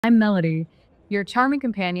I'm Melody, your charming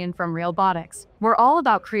companion from Realbotix. We're all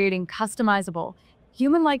about creating customizable,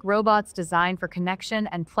 human-like robots designed for connection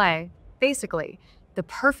and play. Basically, the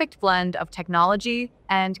perfect blend of technology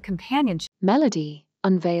and companionship. Melody,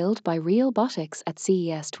 unveiled by Realbotix at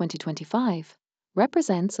CES 2025,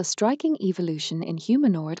 represents a striking evolution in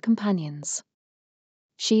humanoid companions.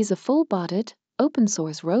 She's a full-bodied,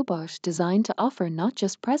 open-source robot designed to offer not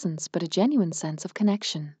just presence but a genuine sense of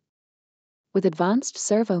connection. With advanced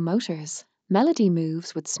servo motors, Melody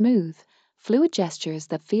moves with smooth, fluid gestures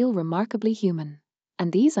that feel remarkably human,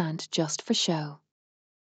 and these aren't just for show.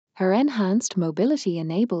 Her enhanced mobility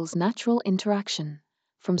enables natural interaction,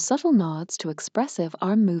 from subtle nods to expressive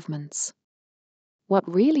arm movements.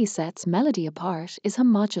 What really sets Melody apart is her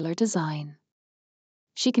modular design.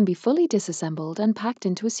 She can be fully disassembled and packed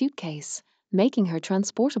into a suitcase, making her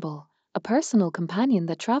transportable, a personal companion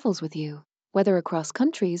that travels with you, whether across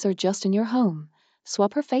countries or just in your home.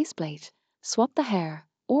 Swap her faceplate, swap the hair,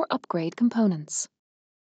 or upgrade components.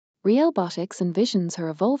 Realbotix envisions her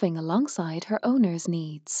evolving alongside her owner's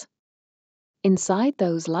needs. Inside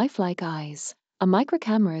those lifelike eyes, a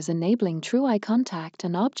microcamera is enabling true eye contact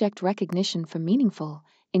and object recognition for meaningful,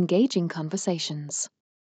 engaging conversations.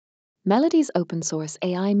 Melody's open-source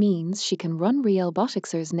AI means she can run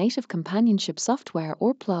Realbotix's native companionship software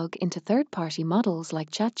or plug into third-party models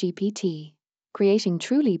like ChatGPT, creating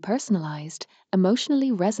truly personalized,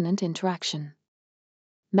 emotionally resonant interaction.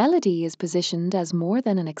 Melody is positioned as more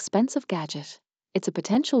than an expensive gadget. It's a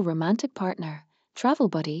potential romantic partner, travel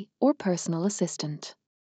buddy, or personal assistant.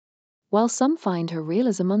 While some find her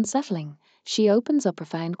realism unsettling, she opens up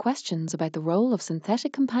profound questions about the role of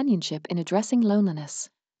synthetic companionship in addressing loneliness,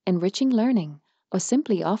 enriching learning, or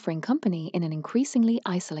simply offering company in an increasingly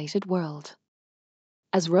isolated world.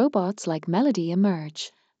 As robots like Melody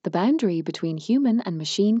emerge, the boundary between human and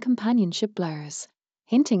machine companionship blurs,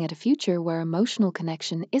 hinting at a future where emotional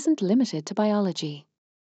connection isn't limited to biology.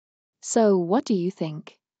 So, what do you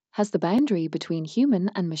think? Has the boundary between human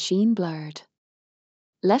and machine blurred?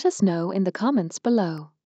 Let us know in the comments below.